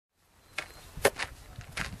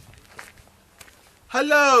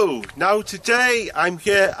Hello! Now today I'm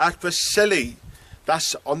here at Rhossili.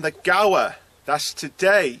 That's on the Gower. That's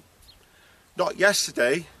today. Not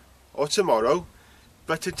yesterday or tomorrow,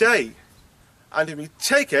 but today. And we'll be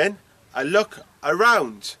taking a look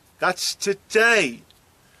around. That's today.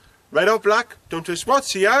 Red or black, don't twist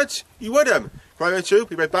Swansea ads, you would them. Right to,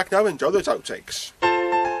 be right back now and enjoy those outtakes.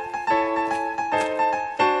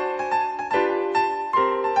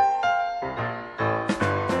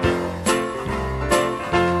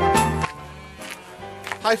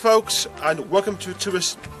 Hi folks, and welcome to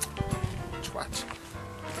Twat.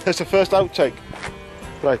 Here's the first outtake.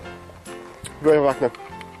 Right, right back now.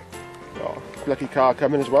 Oh, lucky car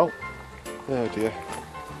coming as well. Oh dear.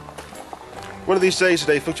 One of these days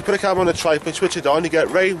today, folks, you put a camera on a tripod, switch it on, you get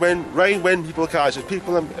rain, wind, people, cars. There's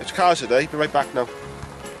people and cars today. Be right back now.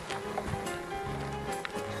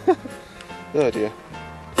 Oh dear.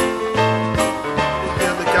 Here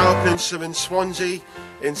on the Gower Peninsula in Swansea,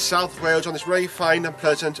 in South Wales, on this very fine and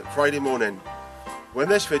pleasant Friday morning. Well, in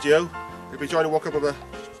this video, we'll be trying to walk up with a...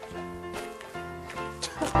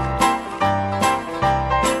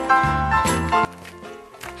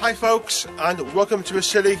 Hi folks, and welcome to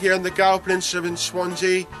Rhossili here on the Gower Peninsula in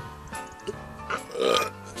Swansea.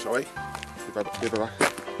 Sorry, give it back.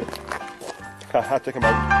 I had to come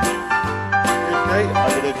out. Okay,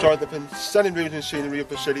 I'm going to enjoy the stunning views and scenery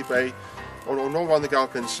of Rhossili Bay all around the Gower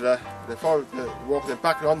Peninsula. And before walking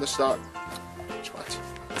back on the start.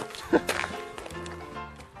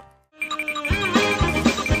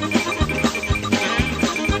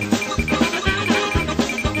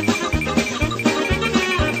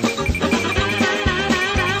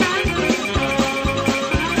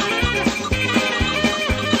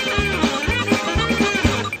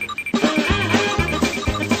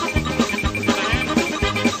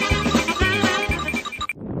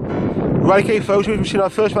 Right, okay folks, we've seen our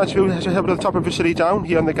first match view at the top of Rhossili down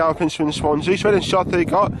here on the Gower Peninsula in Swansea. So in shot they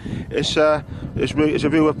got is a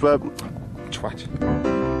view of Rhossili,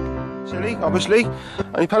 obviously.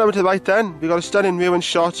 And you pan over to the right then, we've got a stunning view and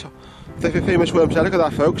shot of the famous worms there. Look at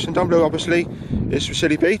that folks, and down below obviously is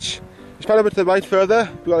Rhossili Beach. Let's pan over to the right further,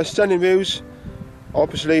 we've got a stunning views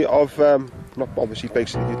obviously of, not obviously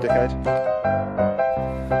basically you dickhead.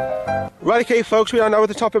 Right, okay folks, we are now at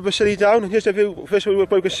the top of Rhossili down, and here's the view, first we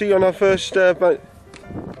can see on our first okay,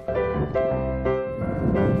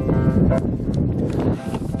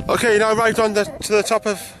 now right on to the top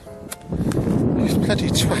of this bloody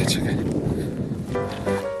twat again.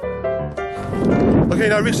 Okay,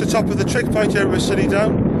 now reach the top of the trick point here at Rhossili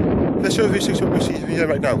down. Let's show you what we see here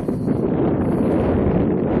right now.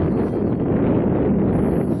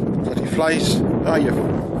 Bloody flies, ah you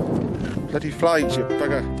bloody flies, you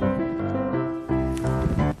bugger.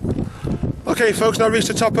 Okay folks, now reach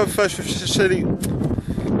the top of Rhossili.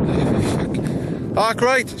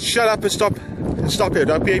 Arkwright, shut up and stop here,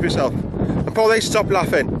 don't behave yourself. And Paul, they stop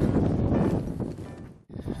laughing.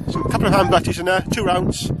 So a couple of hand butties in there, 2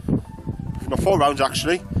 rounds, no 4 rounds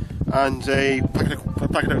actually, and a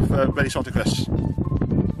packet of ready salted crisps.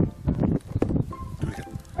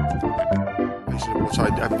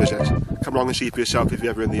 Outside, have a visit. Come along and see for yourself if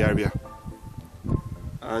you're ever in the area.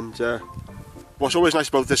 And what's always nice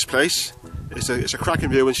about this place, it's a cracking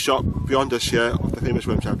view and shot beyond us here of the famous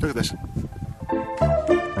worm trap. Look at this.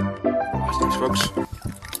 That's nice, folks.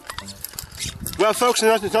 Well, folks,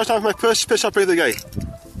 now it's time for my first piss up of the day.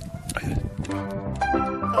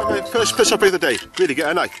 My first piss up of the day. Really get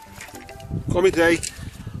a night. Got me today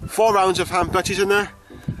 4 rounds of ham butties in there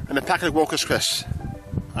and a packet of Walker's crisps.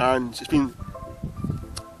 And it's been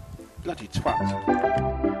bloody twat.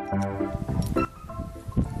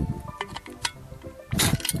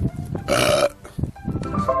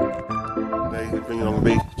 They bring along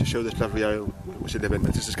with me to show this lovely area which they live in.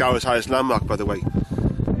 This is Gower's highest landmark, by the way.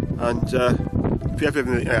 And if you ever live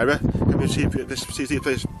in the area, you can see the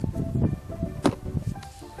place.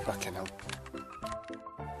 Fucking hell.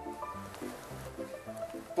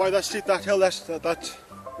 Boy, that steep, that hill, that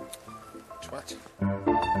twat.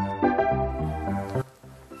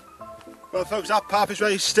 Well, folks, that path is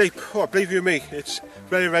very steep. Oh, believe you me, it's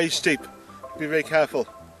very, very steep. Be very careful.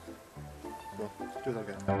 Do that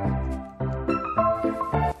again.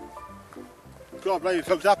 God bless you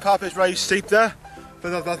folks, that path is very steep there.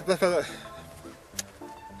 God,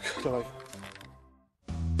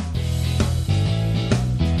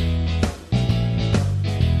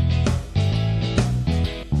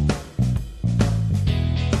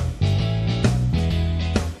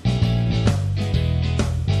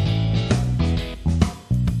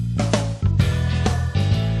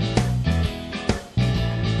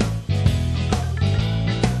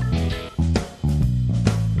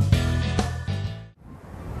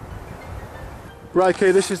 Right,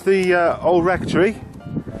 okay, this is the old rectory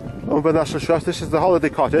owned by the National Trust. This is the holiday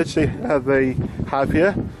cottage they have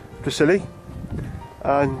here, Rhossili,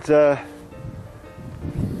 and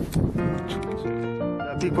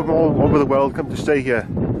people from all over the world come to stay here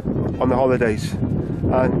on the holidays,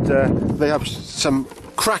 and they have some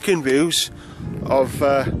cracking views of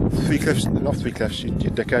Three Cliffs, not Three Cliffs, you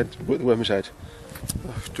dickhead, the Worm's Head.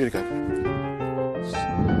 Oh, it's really good.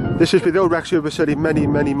 This has been the old rectory of Rhossili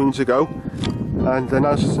many moons ago, and the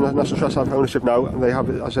National Trust have ownership now, and they have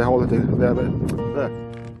it as a holiday. They have it there.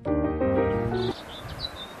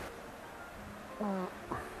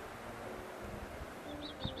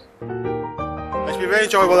 It's been a very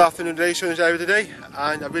enjoyable afternoon today, sun's out today,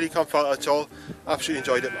 and I really can't fault it at all. Absolutely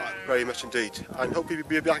enjoyed it very much indeed, and hope you'll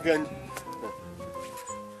be back again.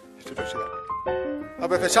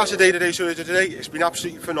 Have a fantastic day today, today. It's been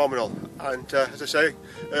absolutely phenomenal, and as I say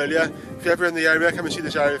earlier, if you're ever in the area, come and see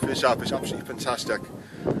this area for yourself. It's absolutely fantastic.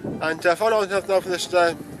 And following on now for this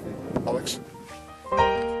bollocks.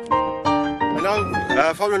 And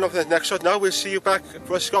now, following on for the next shot, now we'll see you back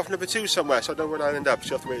for a scoff number 2 somewhere, so I don't know where I'll end up, so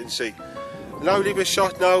you have to wait and see. And now we'll leave a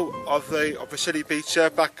shot now of Rhossili Beach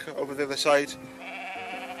back over the other side.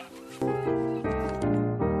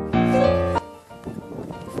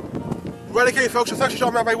 Right, okay folks, so thanks for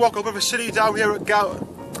joining me on my walk over Rhossili down here at Gower.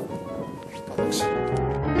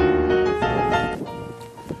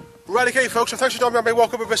 Right, okay folks, so thanks for joining me on my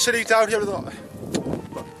walk over Rhossili down here at the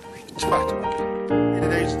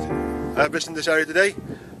visiting this area today,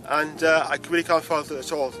 and I really can't fault it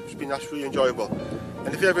at all. It's been absolutely enjoyable,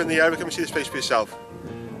 and if you're ever in the area, come and see this place for yourself.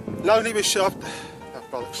 Now leave a shot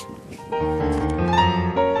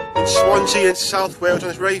in Swansea in South Wales on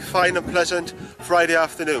this very fine and pleasant Friday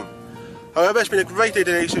afternoon. However, it's been a great day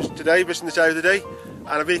today, visiting this area today, and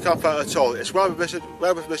I really can't fault it at all. It's well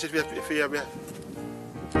worth visiting if you're